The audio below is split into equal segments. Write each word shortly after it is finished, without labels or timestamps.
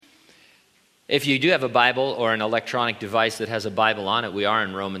If you do have a Bible or an electronic device that has a Bible on it, we are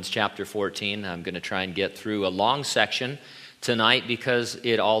in Romans chapter 14. I'm going to try and get through a long section tonight because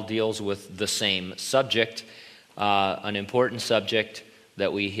it all deals with the same subject, an important subject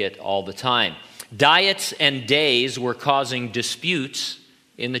that we hit all the time. Diets and days were causing disputes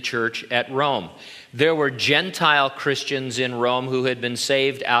in the church at Rome. There were Gentile Christians in Rome who had been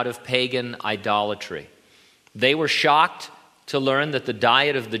saved out of pagan idolatry. They were shocked to learn that the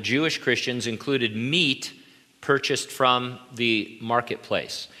diet of the Jewish Christians included meat purchased from the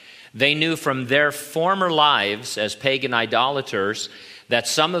marketplace. They knew from their former lives as pagan idolaters that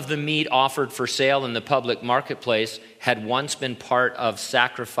some of the meat offered for sale in the public marketplace had once been part of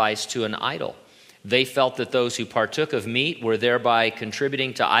sacrifice to an idol. They felt that those who partook of meat were thereby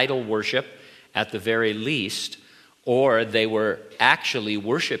contributing to idol worship at the very least, or they were actually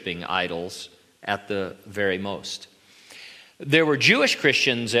worshiping idols at the very most. There were Jewish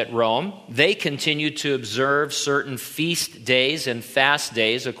Christians at Rome. They continued to observe certain feast days and fast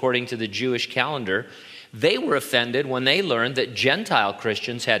days according to the Jewish calendar. They were offended when they learned that Gentile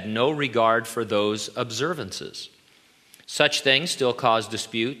Christians had no regard for those observances. Such things still cause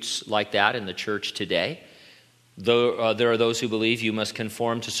disputes like that in the church today. Though there are those who believe you must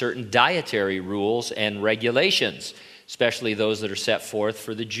conform to certain dietary rules and regulations, especially those that are set forth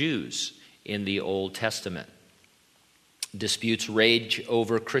for the Jews in the Old Testament. Disputes rage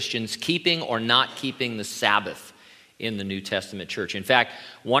over Christians keeping or not keeping the Sabbath in the New Testament church. In fact,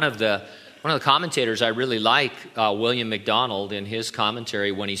 one of the commentators I really like, William MacDonald, in his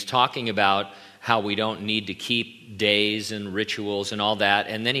commentary, when he's talking about how we don't need to keep days and rituals and all that,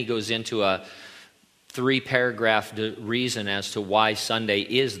 and then he goes into a 3-paragraph reason as to why Sunday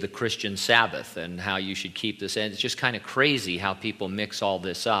is the Christian Sabbath and how you should keep this. And it's just kind of crazy how people mix all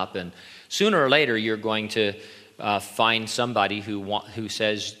this up. And sooner or later, you're going to find somebody who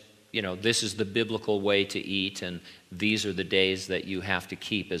says, you know, this is the biblical way to eat, and these are the days that you have to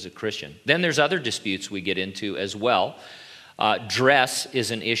keep as a Christian. Then there's other disputes we get into as well. Dress is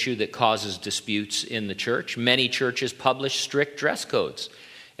an issue that causes disputes in the church. Many churches publish strict dress codes,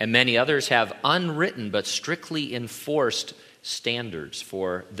 and many others have unwritten but strictly enforced standards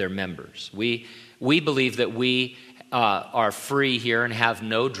for their members. We believe that we are free here and have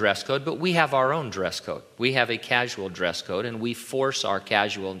no dress code, but we have our own dress code. We have a casual dress code, and we force our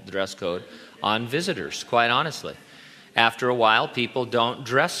casual dress code on visitors, quite honestly. After a while, people don't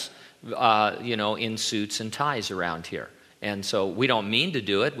dress, in suits and ties around here. And so we don't mean to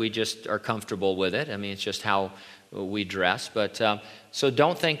do it. We just are comfortable with it. I mean, it's just how we dress. But so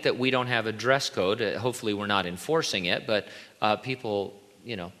don't think that we don't have a dress code. Hopefully we're not enforcing it, but people,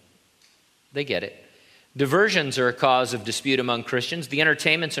 they get it. Diversions are a cause of dispute among Christians. The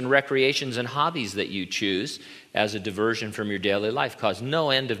entertainments and recreations and hobbies that you choose as a diversion from your daily life cause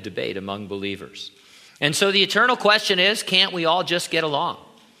no end of debate among believers. And so the eternal question is, can't we all just get along?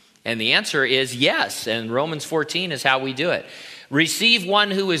 And the answer is yes, and Romans 14 is how we do it. Receive one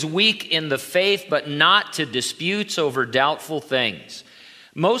who is weak in the faith, but not to disputes over doubtful things.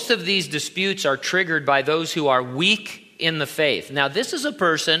 Most of these disputes are triggered by those who are weak in the faith. Now, this is a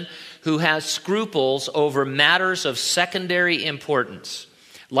person who has scruples over matters of secondary importance,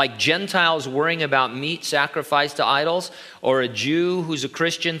 like Gentiles worrying about meat sacrificed to idols, or a Jew who's a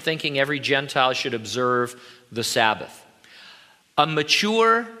Christian thinking every Gentile should observe the Sabbath. A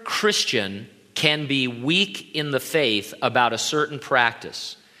mature Christian can be weak in the faith about a certain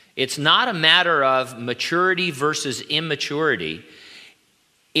practice. It's not a matter of maturity versus immaturity.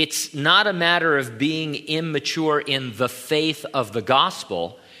 It's not a matter of being immature in the faith of the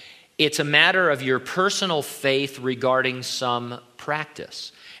gospel. It's a matter of your personal faith regarding some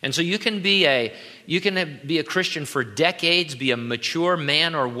practice. And so you can be a Christian for decades, be a mature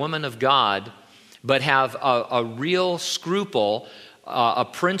man or woman of God, but have a real scruple, a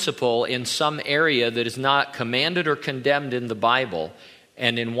principle in some area that is not commanded or condemned in the Bible.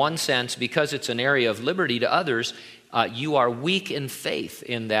 And in one sense, because it's an area of liberty to others, you are weak in faith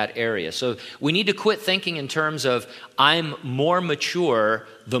in that area. So we need to quit thinking in terms of, I'm more mature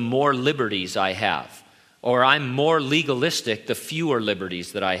the more liberties I have. Or I'm more legalistic the fewer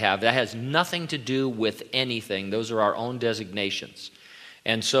liberties that I have. That has nothing to do with anything. Those are our own designations.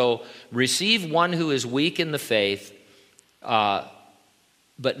 And so receive one who is weak in the faith,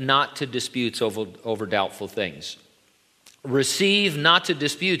 but not to disputes over doubtful things. Receive not to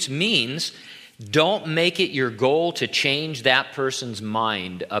disputes means don't make it your goal to change that person's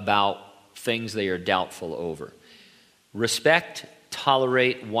mind about things they are doubtful over. Respect,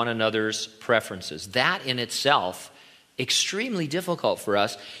 tolerate one another's preferences. That in itself, extremely difficult for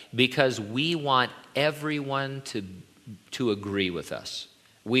us because we want everyone to agree with us.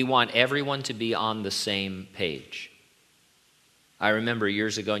 We want everyone to be on the same page. I remember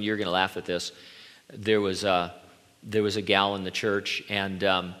years ago, and you're going to laugh at this, there was a gal in the church,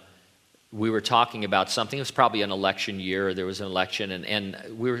 and we were talking about something. It was probably an election year. There was an election, and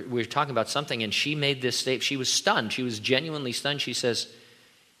we were talking about something, and she made this statement. She was stunned. She was genuinely stunned. She says,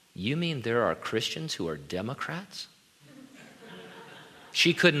 "You mean there are Christians who are Democrats?"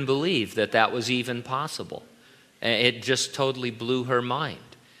 She couldn't believe that was even possible. It just totally blew her mind.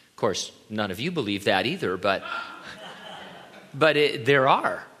 Of course, none of you believe that either, but there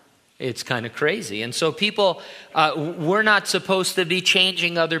are. It's kind of crazy. And so people, we're not supposed to be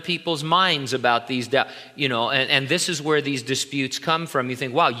changing other people's minds about these, and this is where these disputes come from. You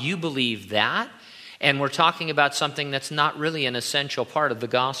think, wow, you believe that? And we're talking about something that's not really an essential part of the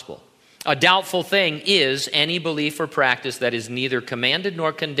gospel. A doubtful thing is any belief or practice that is neither commanded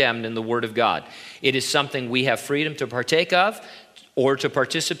nor condemned in the Word of God. It is something we have freedom to partake of, or to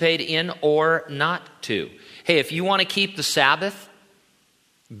participate in, or not to. Hey, if you want to keep the Sabbath,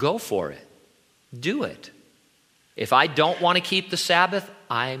 go for it. Do it. If I don't want to keep the Sabbath,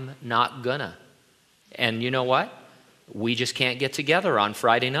 I'm not gonna. And you know what? We just can't get together on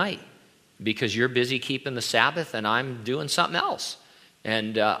Friday night because you're busy keeping the Sabbath and I'm doing something else.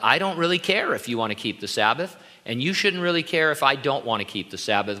 And I don't really care if you want to keep the Sabbath, and you shouldn't really care if I don't want to keep the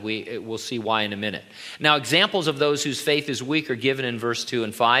Sabbath. We'll see why in a minute. Now, examples of those whose faith is weak are given in verse 2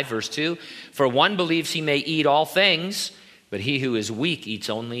 and 5. Verse 2, "For one believes he may eat all things, but he who is weak eats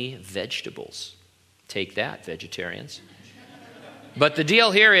only vegetables." Take that, vegetarians. But the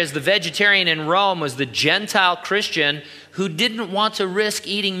deal here is the vegetarian in Rome was the Gentile Christian who didn't want to risk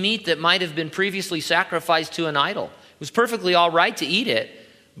eating meat that might have been previously sacrificed to an idol. It was perfectly all right to eat it,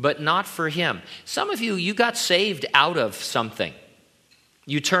 but not for him. Some of you got saved out of something.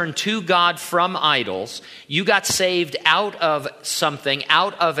 You turned to God from idols. You got saved out of something,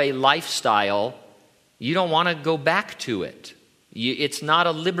 out of a lifestyle. You don't want to go back to it. It's not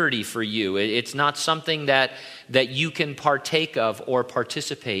a liberty for you. It's not something that you can partake of or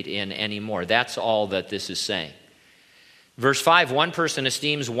participate in anymore. That's all that this is saying. Verse 5, "One person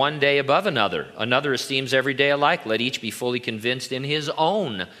esteems one day above another. Another esteems every day alike. Let each be fully convinced in his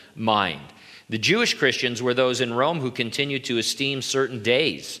own mind." The Jewish Christians were those in Rome who continued to esteem certain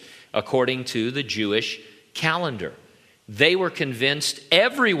days according to the Jewish calendar. They were convinced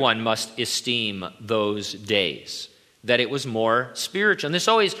everyone must esteem those days, that it was more spiritual. And this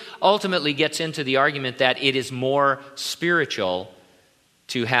always ultimately gets into the argument that it is more spiritual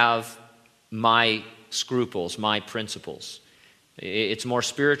to have my scruples, my principles. It's more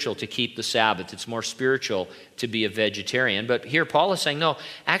spiritual to keep the Sabbath. It's more spiritual to be a vegetarian. But here Paul is saying, no,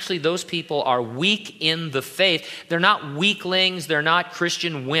 actually those people are weak in the faith. They're not weaklings. They're not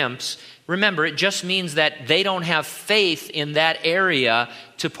Christian wimps. Remember, it just means that they don't have faith in that area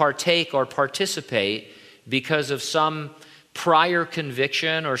to partake or participate because of some prior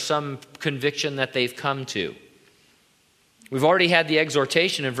conviction or some conviction that they've come to. We've already had the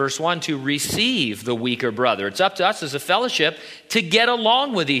exhortation in verse 1 to receive the weaker brother. It's up to us as a fellowship to get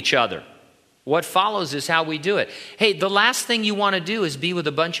along with each other. What follows is how we do it. Hey, the last thing you want to do is be with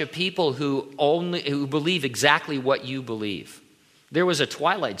a bunch of people who believe exactly what you believe. There was a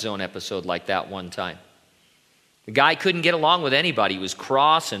Twilight Zone episode like that one time. The guy couldn't get along with anybody. He was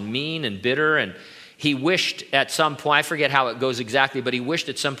cross and mean and bitter, and he wished at some point, I forget how it goes exactly, but he wished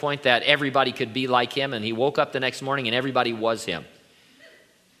at some point that everybody could be like him, and he woke up the next morning and everybody was him.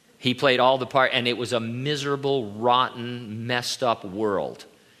 He played all the part, and it was a miserable, rotten, messed up world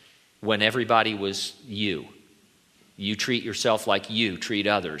when everybody was you. You treat yourself like you treat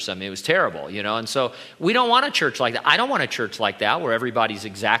others. I mean, it was terrible, and so we don't want a church like that. I don't want a church like that where everybody's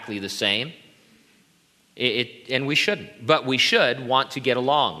exactly the same. And we shouldn't, but we should want to get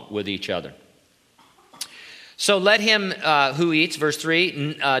along with each other. So let him who eats, verse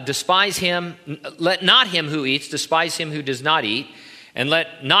 3, despise him. Let not him who eats despise him who does not eat, and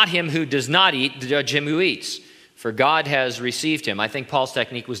let not him who does not eat judge him who eats, for God has received him. I think Paul's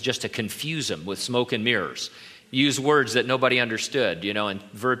technique was just to confuse him with smoke and mirrors. Use words that nobody understood, in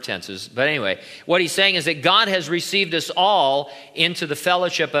verb tenses. But anyway, what he's saying is that God has received us all into the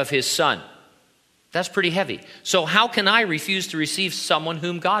fellowship of his Son. That's pretty heavy. So how can I refuse to receive someone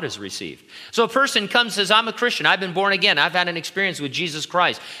whom God has received? So a person comes and says, I'm a Christian. I've been born again. I've had an experience with Jesus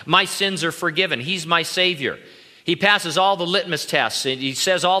Christ. My sins are forgiven. He's my Savior. He passes all the litmus tests. And he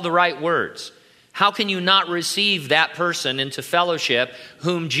says all the right words. How can you not receive that person into fellowship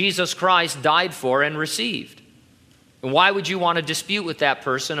whom Jesus Christ died for and received? And why would you want to dispute with that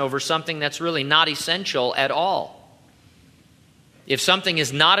person over something that's really not essential at all? If something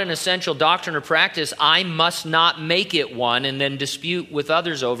is not an essential doctrine or practice, I must not make it one and then dispute with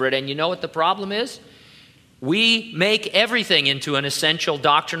others over it. And you know what the problem is? We make everything into an essential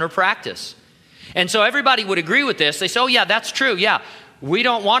doctrine or practice. And so everybody would agree with this. They say, oh yeah, that's true. Yeah, we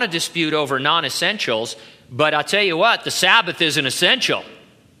don't want to dispute over non-essentials, but I'll tell you what, the Sabbath is an essential.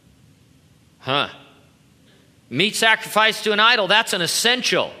 Meat sacrificed to an idol, that's an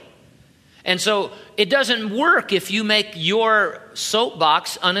essential. And so it doesn't work if you make your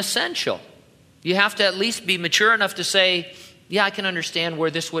soapbox unessential. You have to at least be mature enough to say, yeah, I can understand where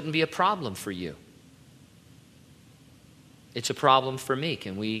this wouldn't be a problem for you. It's a problem for me.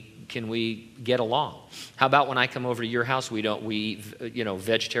 Can we get along? How about when I come over to your house, we eat,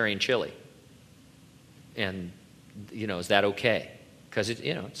 vegetarian chili? And, is that okay? Because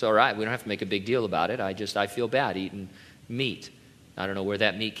it's all right. We don't have to make a big deal about it. I feel bad eating meat. I don't know where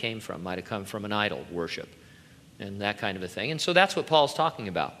that meat came from. Might have come from an idol worship and that kind of a thing. And so that's what Paul's talking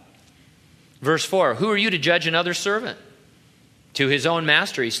about. Verse 4, who are you to judge another servant? To his own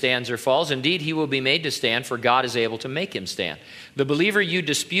master he stands or falls. Indeed, he will be made to stand, for God is able to make him stand. The believer you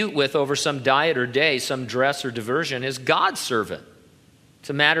dispute with over some diet or day, some dress or diversion, is God's servant. It's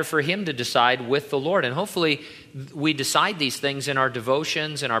a matter for him to decide with the Lord. And hopefully we decide these things in our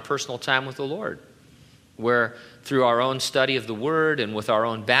devotions and our personal time with the Lord, where through our own study of the Word and with our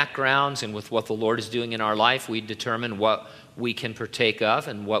own backgrounds and with what the Lord is doing in our life, we determine what we can partake of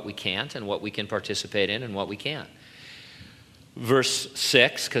and what we can't, and what we can participate in and what we can't. Verse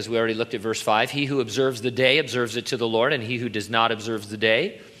 6, because we already looked at verse 5, he who observes the day observes it to the Lord, and he who does not observe the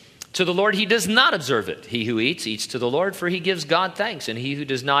day, to the Lord he does not observe it. He who eats, eats to the Lord, for he gives God thanks, and he who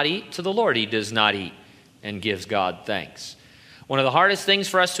does not eat, to the Lord he does not eat, and gives God thanks. One of the hardest things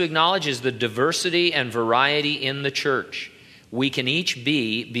for us to acknowledge is the diversity and variety in the church. We can each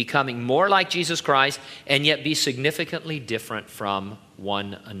be becoming more like Jesus Christ and yet be significantly different from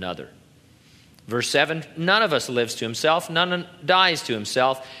one another. Verse 7, none of us lives to himself, none dies to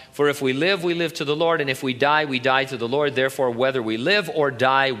himself. For if we live to the Lord, and if we die to the Lord. Therefore, whether we live or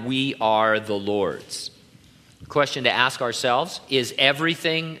die, we are the Lord's. The question to ask ourselves, is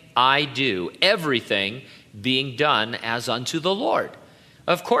everything I do, everything being done as unto the Lord?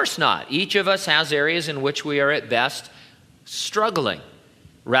 Of course not. Each of us has areas in which we are at best struggling.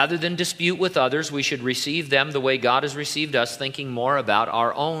 Rather than dispute with others, we should receive them the way God has received us, thinking more about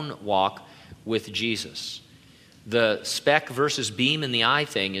our own walk with Jesus. The speck versus beam in the eye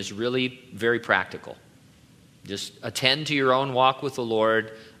thing is really very practical. Just attend to your own walk with the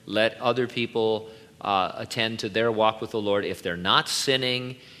Lord. Let other people attend to their walk with the Lord. If they're not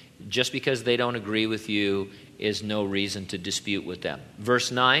sinning, just because they don't agree with you is no reason to dispute with them.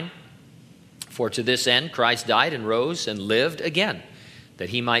 Verse 9, for to this end Christ died and rose and lived again, that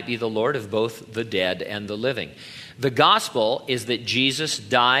he might be the Lord of both the dead and the living. The gospel is that Jesus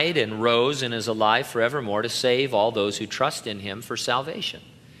died and rose and is alive forevermore to save all those who trust in him for salvation.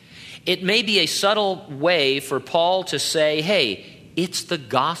 It may be a subtle way for Paul to say, hey, it's the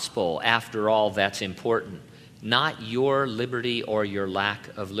gospel after all that's important, not your liberty or your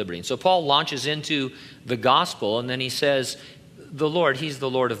lack of liberty. And so Paul launches into the gospel, and then he says, the Lord, he's the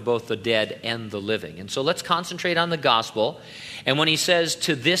Lord of both the dead and the living. And so let's concentrate on the gospel. And when he says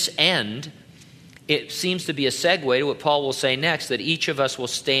to this end, it seems to be a segue to what Paul will say next, that each of us will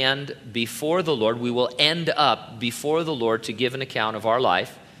stand before the Lord. We will end up before the Lord to give an account of our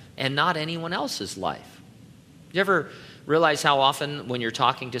life and not anyone else's life. You ever realize how often when you're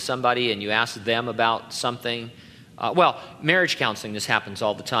talking to somebody and you ask them about something, marriage counseling, this happens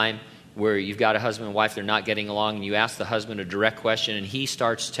all the time, where you've got a husband and wife, they're not getting along, and you ask the husband a direct question, and he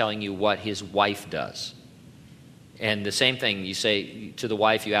starts telling you what his wife does. And the same thing, you say to the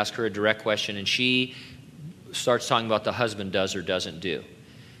wife, you ask her a direct question, and she starts talking about what the husband does or doesn't do.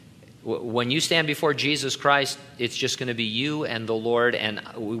 When you stand before Jesus Christ, it's just going to be you and the Lord, and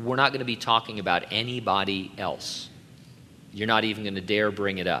we're not going to be talking about anybody else. You're not even going to dare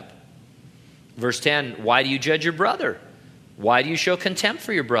bring it up. Verse 10, why do you judge your brother? Why do you show contempt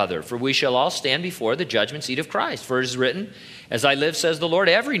for your brother? For we shall all stand before the judgment seat of Christ. For it is written, as I live, says the Lord,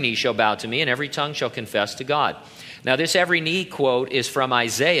 every knee shall bow to me, and every tongue shall confess to God. Now this every knee quote is from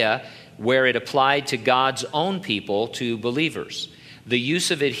Isaiah, where it applied to God's own people, to believers. The use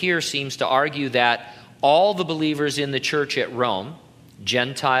of it here seems to argue that all the believers in the church at Rome,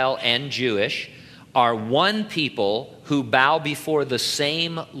 Gentile and Jewish, are one people who bow before the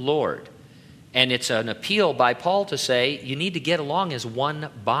same Lord. And it's an appeal by Paul to say, you need to get along as one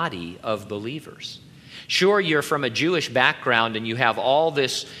body of believers. Sure, you're from a Jewish background and you have all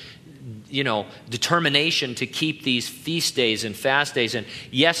this determination to keep these feast days and fast days. And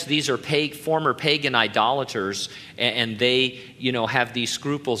yes, these are former pagan idolaters, and they, have these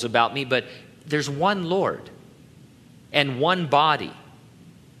scruples about me. But there's one Lord and one body.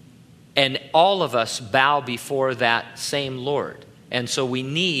 And all of us bow before that same Lord. And so we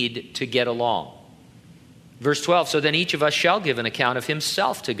need to get along. Verse 12, so then each of us shall give an account of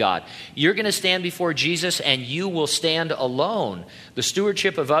himself to God. You're going to stand before Jesus and you will stand alone. The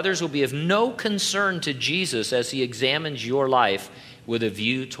stewardship of others will be of no concern to Jesus as he examines your life with a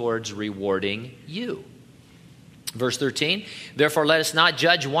view towards rewarding you. Verse 13, therefore let us not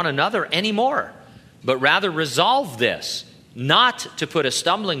judge one another anymore, but rather resolve this, not to put a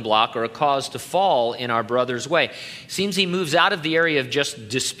stumbling block or a cause to fall in our brother's way. Seems he moves out of the area of just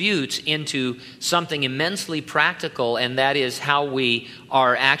disputes into something immensely practical, and that is how we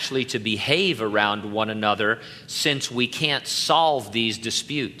are actually to behave around one another since we can't solve these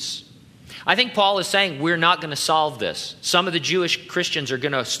disputes. I think Paul is saying we're not going to solve this. Some of the Jewish Christians are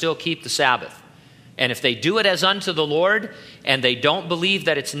going to still keep the Sabbath. And if they do it as unto the Lord and they don't believe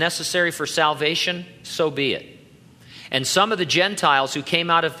that it's necessary for salvation, so be it. And some of the Gentiles who came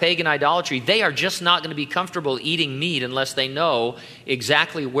out of pagan idolatry, they are just not going to be comfortable eating meat unless they know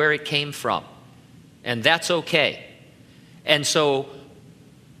exactly where it came from. And that's okay. And so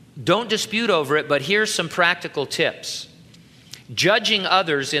don't dispute over it, but here's some practical tips. Judging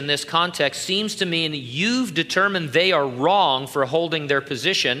others in this context seems to mean you've determined they are wrong for holding their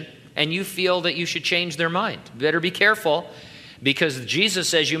position and you feel that you should change their mind. Better be careful, because Jesus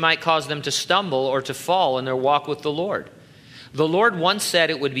says you might cause them to stumble or to fall in their walk with the Lord. The Lord once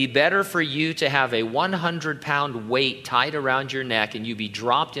said it would be better for you to have a 100-pound weight tied around your neck and you be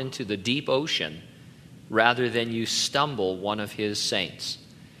dropped into the deep ocean rather than you stumble one of his saints.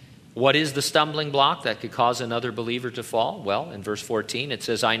 What is the stumbling block that could cause another believer to fall? Well, in verse 14 it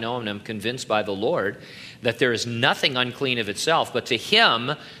says, I know and am convinced by the Lord that there is nothing unclean of itself, but to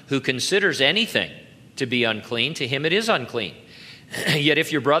him who considers anything to be unclean, to him it is unclean. Yet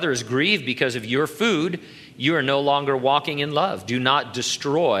if your brother is grieved because of your food, you are no longer walking in love. Do not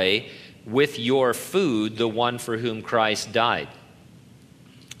destroy with your food the one for whom Christ died.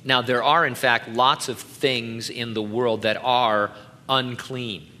 Now, there are, in fact, lots of things in the world that are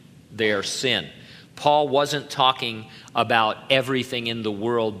unclean. They are sin. Paul wasn't talking about everything in the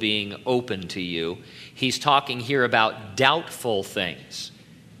world being open to you. He's talking here about doubtful things.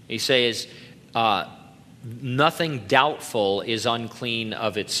 He says, nothing doubtful is unclean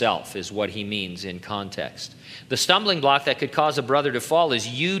of itself, is what he means in context. The stumbling block that could cause a brother to fall is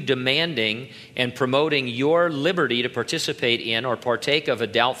you demanding and promoting your liberty to participate in or partake of a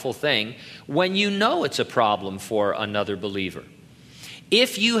doubtful thing when you know it's a problem for another believer.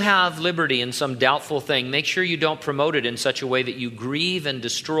 If you have liberty in some doubtful thing, make sure you don't promote it in such a way that you grieve and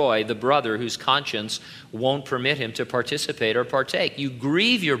destroy the brother whose conscience won't permit him to participate or partake. You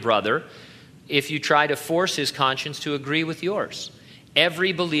grieve your brother if you try to force his conscience to agree with yours.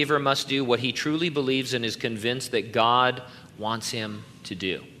 Every believer must do what he truly believes and is convinced that God wants him to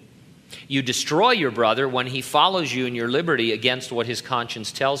do. You destroy your brother when he follows you in your liberty against what his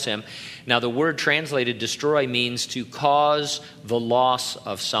conscience tells him. Now, the word translated destroy means to cause the loss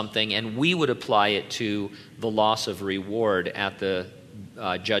of something, and we would apply it to the loss of reward at the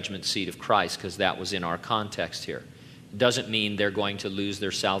judgment seat of Christ, because that was in our context here. Doesn't mean they're going to lose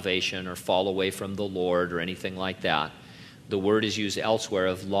their salvation or fall away from the Lord or anything like that. The word is used elsewhere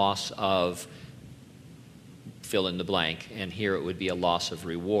of loss of fill in the blank, and here it would be a loss of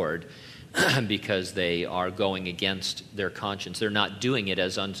reward because they are going against their conscience. They're not doing it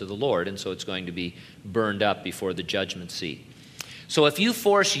as unto the Lord, and so it's going to be burned up before the judgment seat. So if you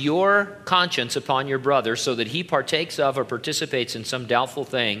force your conscience upon your brother so that he partakes of or participates in some doubtful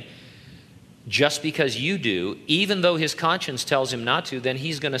thing, just because you do, even though his conscience tells him not to, then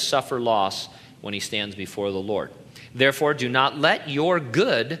he's going to suffer loss when he stands before the Lord. Therefore, do not let your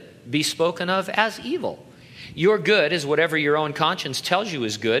good be spoken of as evil. Your good is whatever your own conscience tells you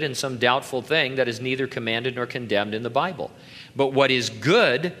is good in some doubtful thing that is neither commanded nor condemned in the Bible. But what is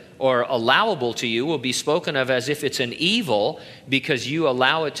good or allowable to you will be spoken of as if it's an evil because you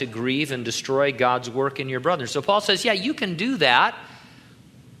allow it to grieve and destroy God's work in your brother. So Paul says, yeah, you can do that.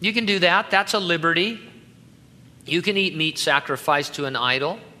 You can do that. That's a liberty. You can eat meat sacrificed to an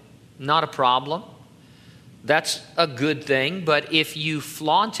idol. Not a problem. That's a good thing. But if you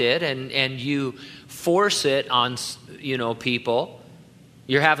flaunt it and you force it on, people,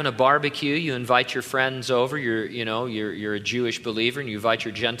 you're having a barbecue, you invite your friends over, you're a Jewish believer and you invite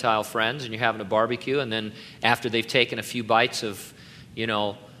your Gentile friends and you're having a barbecue, and then after they've taken a few bites of,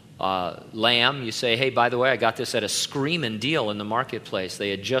 lamb, you say, hey, by the way, I got this at a screaming deal in the marketplace. They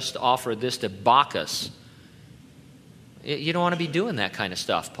had just offered this to Bacchus. You don't want to be doing that kind of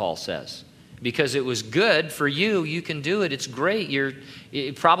stuff, Paul says. Because it was good for you. You can do it. It's great.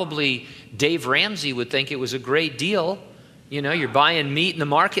 Probably Dave Ramsey would think it was a great deal. You know, you're buying meat in the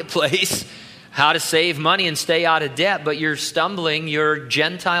marketplace, how to save money and stay out of debt, but you're stumbling your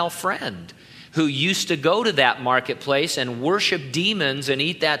Gentile friend who used to go to that marketplace and worship demons and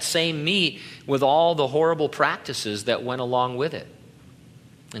eat that same meat with all the horrible practices that went along with it.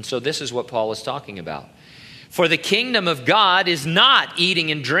 And so this is what Paul is talking about. For the kingdom of God is not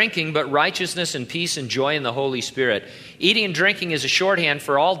eating and drinking, but righteousness and peace and joy in the Holy Spirit. Eating and drinking is a shorthand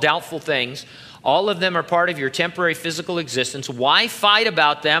for all doubtful things. All of them are part of your temporary physical existence. Why fight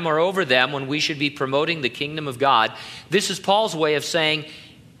about them or over them when we should be promoting the kingdom of God? This is Paul's way of saying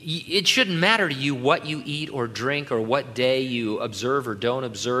it shouldn't matter to you what you eat or drink or what day you observe or don't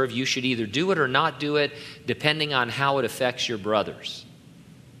observe. You should either do it or not do it, depending on how it affects your brothers.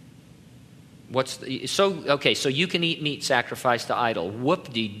 So you can eat meat sacrificed to idol.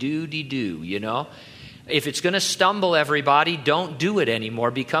 Whoop-de-doo-de-doo, you know. If it's going to stumble everybody, don't do it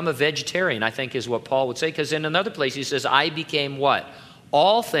anymore. Become a vegetarian, I think is what Paul would say. Because in another place he says, I became what?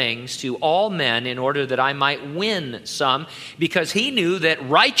 All things to all men in order that I might win some. Because he knew that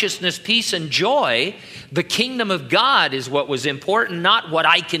righteousness, peace, and joy, the kingdom of God is what was important, not what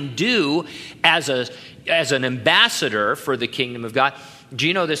I can do as an ambassador for the kingdom of God.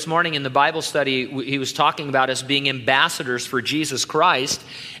 Gino, this morning in the Bible study, he was talking about us being ambassadors for Jesus Christ.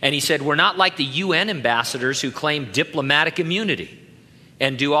 And he said, we're not like the UN ambassadors who claim diplomatic immunity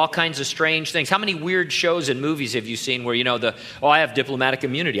and do all kinds of strange things. How many weird shows and movies have you seen where, I have diplomatic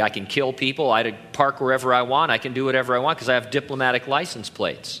immunity. I can kill people. I park wherever I want. I can do whatever I want because I have diplomatic license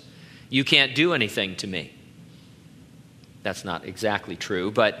plates. You can't do anything to me. That's not exactly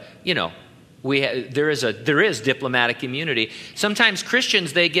true, but, there is diplomatic immunity. Sometimes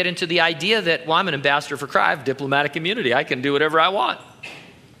Christians, they get into the idea that, I'm an ambassador for Christ. I have diplomatic immunity. I can do whatever I want.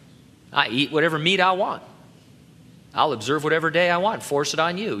 I eat whatever meat I want. I'll observe whatever day I want. Force it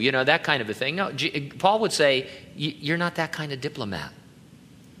on you. That kind of a thing. No, Paul would say, you're not that kind of diplomat.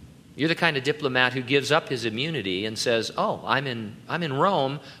 You're the kind of diplomat who gives up his immunity and says, I'm in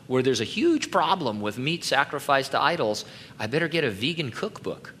Rome where there's a huge problem with meat sacrificed to idols. I better get a vegan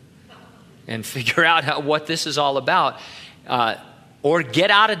cookbook and figure out what this is all about. Or get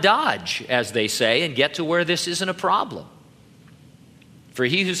out of Dodge, as they say, and get to where this isn't a problem. For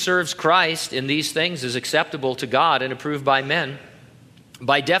he who serves Christ in these things is acceptable to God and approved by men.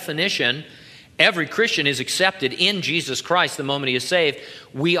 By definition, every Christian is accepted in Jesus Christ the moment he is saved.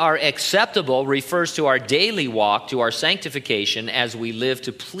 We are acceptable refers to our daily walk, to our sanctification as we live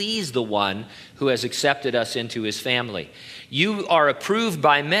to please the one who has accepted us into his family. You are approved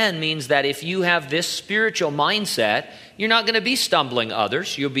by men means that if you have this spiritual mindset, you're not going to be stumbling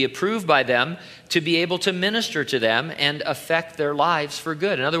others. You'll be approved by them to be able to minister to them and affect their lives for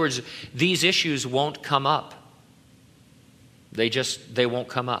good. In other words, these issues won't come up. They won't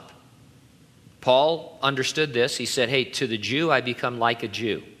come up. Paul understood this. He said, hey, to the Jew, I become like a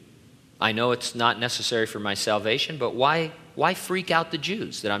Jew. I know it's not necessary for my salvation, but why freak out the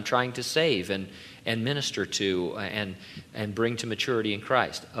Jews that I'm trying to save and minister to and bring to maturity in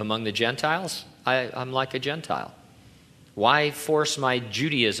Christ? Among the Gentiles, I'm like a Gentile. Why force my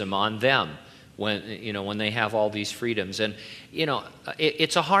Judaism on them when they have all these freedoms? And,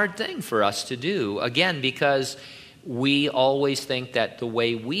 it's a hard thing for us to do, again, because we always think that the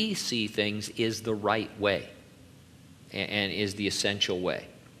way we see things is the right way and is the essential way.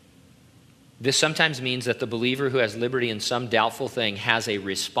 This sometimes means that the believer who has liberty in some doubtful thing has a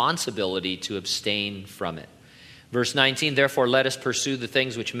responsibility to abstain from it. Verse 19, therefore let us pursue the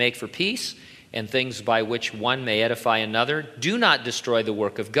things which make for peace and things by which one may edify another. Do not destroy the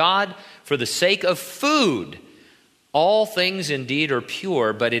work of God for the sake of food. All things indeed are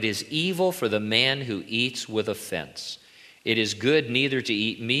pure, but it is evil for the man who eats with offense. It is good neither to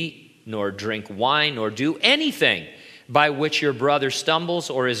eat meat, nor drink wine, nor do anything by which your brother stumbles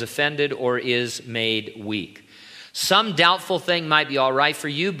or is offended or is made weak. Some doubtful thing might be all right for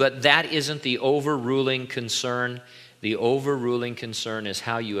you, but that isn't the overruling concern. The overruling concern is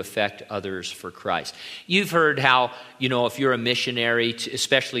how you affect others for Christ. You've heard how, if you're a missionary,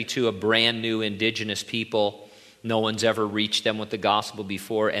 especially to a brand new indigenous people, no one's ever reached them with the gospel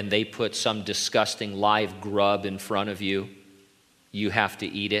before, and they put some disgusting live grub in front of you. You have to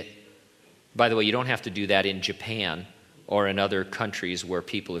eat it. By the way, you don't have to do that in Japan or in other countries where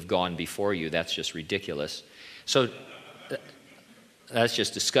people have gone before you. That's just ridiculous. So That's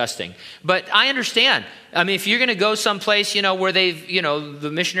just disgusting. But I understand. I mean, if you're going to go someplace, where the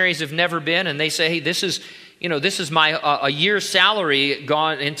missionaries have never been, and they say, hey, this is my a year's salary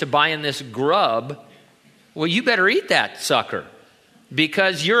gone into buying this grub. Well, you better eat that sucker,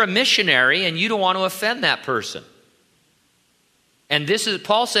 because you're a missionary and you don't want to offend that person. And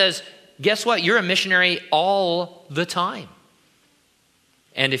Paul says, guess what? You're a missionary all the time.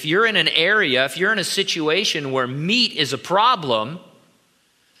 And if you're in an area, if you're in a situation where meat is a problem,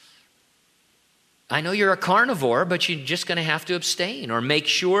 I know you're a carnivore, but you're just going to have to abstain or make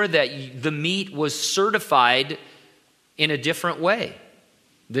sure that the meat was certified in a different way.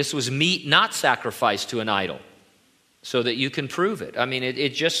 This was meat not sacrificed to an idol, so that you can prove it. I mean, it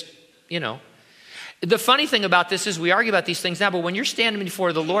just, The funny thing about this is we argue about these things now, but when you're standing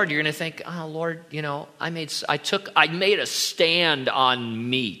before the Lord, you're going to think, oh, Lord, I made a stand on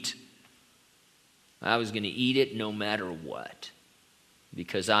meat. I was going to eat it no matter what,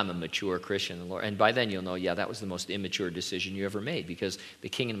 because I'm a mature Christian in the Lord. And by then you'll know, that was the most immature decision you ever made, because the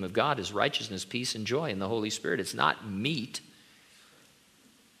kingdom of God is righteousness, peace, and joy in the Holy Spirit. It's not meat.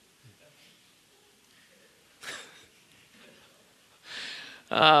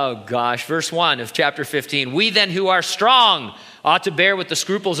 Oh, gosh. Verse 1 of chapter 15. We then who are strong ought to bear with the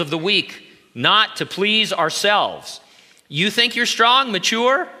scruples of the weak, not to please ourselves. You think you're strong,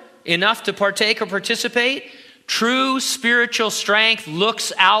 mature, enough to partake or participate? True spiritual strength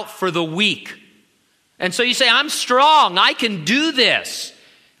looks out for the weak. And so you say, I'm strong. I can do this.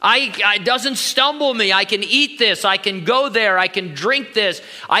 It doesn't stumble me. I can eat this. I can go there. I can drink this.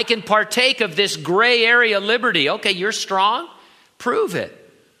 I can partake of this gray area liberty. Okay, you're strong? Prove it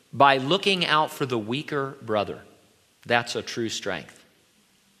by looking out for the weaker brother. That's a true strength.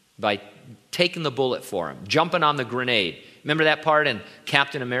 By taking the bullet for him, jumping on the grenade. Remember that part in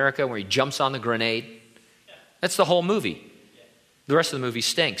Captain America where he jumps on the grenade? That's the whole movie. The rest of the movie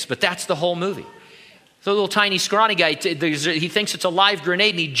stinks, but that's the whole movie. The little tiny scrawny guy, he thinks it's a live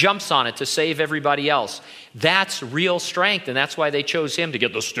grenade and he jumps on it to save everybody else. That's real strength, and that's why they chose him to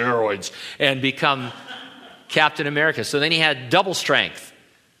get the steroids and become Captain America. So then he had double strength.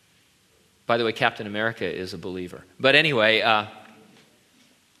 By the way, Captain America is a believer. But anyway,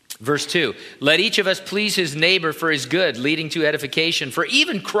 verse 2, let each of us please his neighbor for his good, leading to edification. For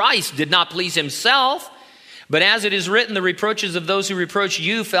even Christ did not please himself, but as it is written, the reproaches of those who reproach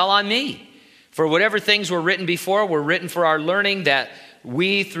you fell on me. For whatever things were written before were written for our learning, that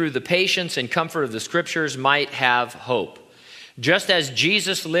we, through the patience and comfort of the Scriptures, might have hope. Just as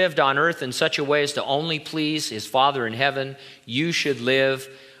Jesus lived on earth in such a way as to only please his Father in heaven, you should live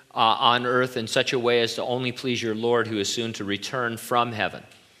on earth in such a way as to only please your Lord, who is soon to return from heaven.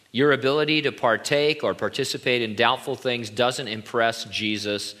 Your ability to partake or participate in doubtful things doesn't impress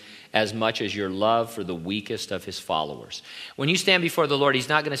Jesus as much as your love for the weakest of his followers. When you stand before the Lord, he's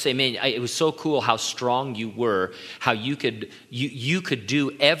not going to say, man, it was so cool how strong you were, how you could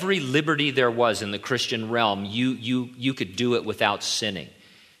do every liberty there was in the Christian realm. You could do it without sinning.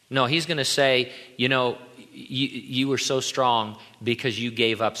 No, he's going to say, you were so strong because you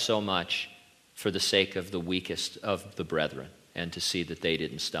gave up so much for the sake of the weakest of the brethren, and to see that they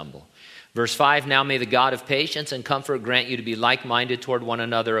didn't stumble. Verse 5, now may the God of patience and comfort grant you to be like-minded toward one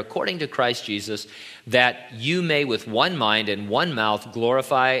another according to Christ Jesus, that you may with one mind and one mouth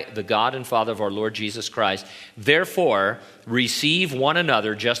glorify the God and Father of our Lord Jesus Christ. Therefore, receive one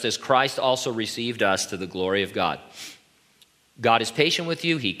another just as Christ also received us to the glory of God. God is patient with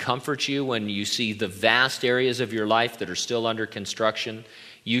you. He comforts you when you see the vast areas of your life that are still under construction.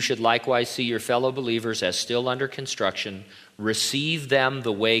 You should likewise see your fellow believers as still under construction. Receive them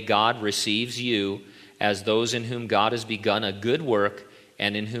the way God receives you, as those in whom God has begun a good work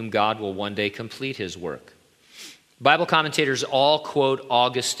and in whom God will one day complete his work. Bible commentators all quote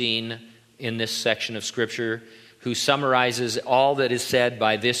Augustine in this section of Scripture, who summarizes all that is said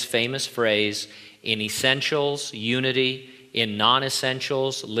by this famous phrase: in essentials, unity; in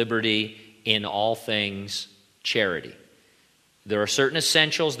non-essentials, liberty; in all things, charity. There are certain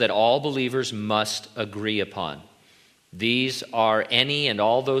essentials that all believers must agree upon. These are any and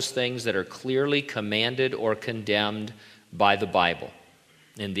all those things that are clearly commanded or condemned by the Bible.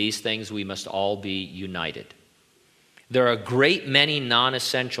 In these things we must all be united. There are a great many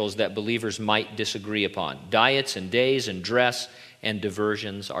non-essentials that believers might disagree upon. Diets and days and dress and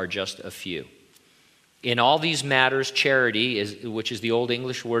diversions are just a few. In all these matters, charity, which is the Old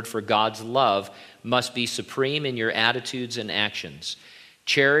English word for God's love, must be supreme in your attitudes and actions.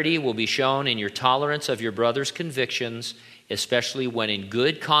 Charity will be shown in your tolerance of your brother's convictions, especially when in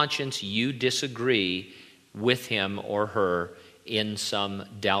good conscience you disagree with him or her in some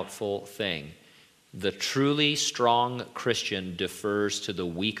doubtful thing. The truly strong Christian defers to the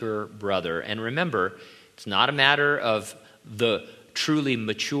weaker brother. And remember, it's not a matter of the truly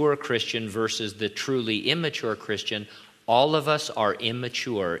mature Christian versus the truly immature Christian. All of us are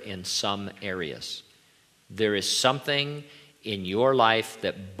immature in some areas. There is something in your life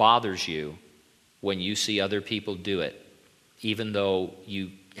that bothers you when you see other people do it, even though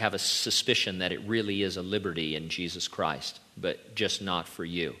you have a suspicion that it really is a liberty in Jesus Christ, but just not for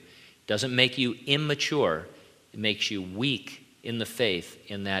you. Doesn't make you immature. It makes you weak in the faith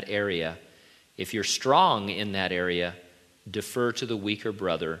in that area. If you're strong in that area, defer to the weaker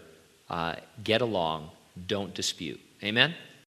brother. Get along. Don't dispute. Amen?